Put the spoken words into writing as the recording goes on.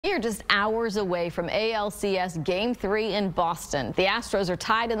We are just hours away from ALCS Game 3 in Boston. The Astros are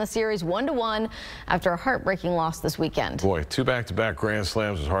tied in the series 1-1 after a heartbreaking loss this weekend. Boy, two back-to-back grand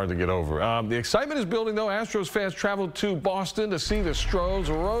slams is hard to get over. The excitement is building, though. Astros fans traveled to Boston to see the Astros.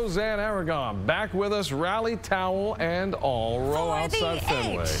 Roseanne Aragon back with us, rally towel and all, row outside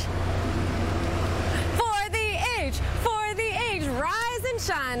Fenway.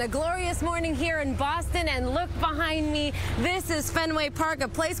 Shine. A glorious morning here in Boston, and look behind me. This is Fenway Park, a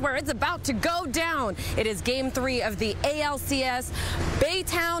place where it's about to go down. It is Game 3 of the ALCS.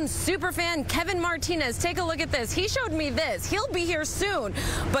 Baytown superfan Kevin Martinez, take a look at this. He showed me this. He'll be here soon,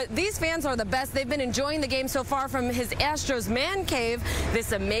 but these fans are the best. They've been enjoying the game so far from his Astros man cave.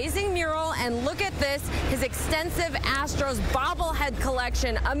 This amazing mural, and look at this, his extensive Astros bobblehead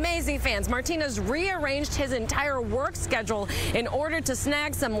collection. Amazing fans. Martinez rearranged his entire work schedule in order to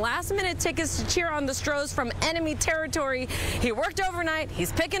snag some last-minute tickets to cheer on the Astros from enemy territory. He worked overnight.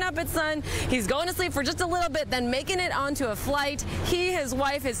 He's picking up at sun. He's going to sleep for just a little bit, then making it onto a flight. He, his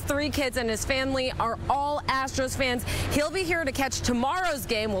wife, his 3 kids, and his family are all Astros fans. He'll be here to catch tomorrow's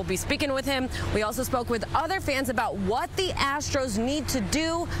game. We'll be speaking with him. We also spoke with other fans about what the Astros need to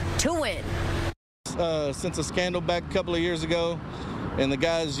do to win. Since a scandal back a couple of years ago, and the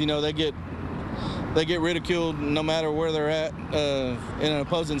guys, you know, they get ridiculed no matter where they're at in an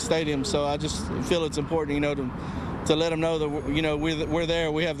opposing stadium. So I just feel it's important, you know, to let them know that, you know, we're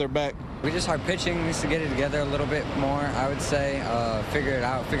there, we have their back. We just, our pitching needs to get it together a little bit more, I would say, figure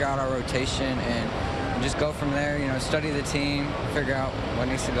out our rotation, and just go from there, you know, study the team, figure out what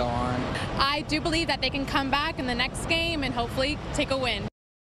needs to go on. I do believe that they can come back in the next game and hopefully take a win.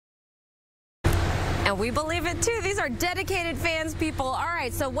 And we believe it too. These are dedicated fans, people. All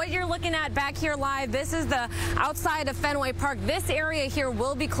right, so what you're looking at back here live, this is the outside of Fenway Park. This area here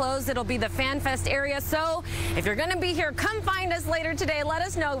will be closed. It'll be the Fan Fest area. So if you're going to be here, come find us later today. Let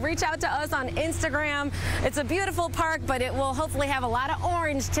us know. Reach out to us on Instagram. It's a beautiful park, but it will hopefully have a lot of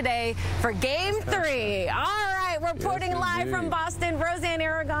orange today for Game 3. All right, reporting live from Boston, Roseanne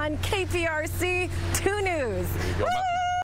Aragon, KPRC 2 News.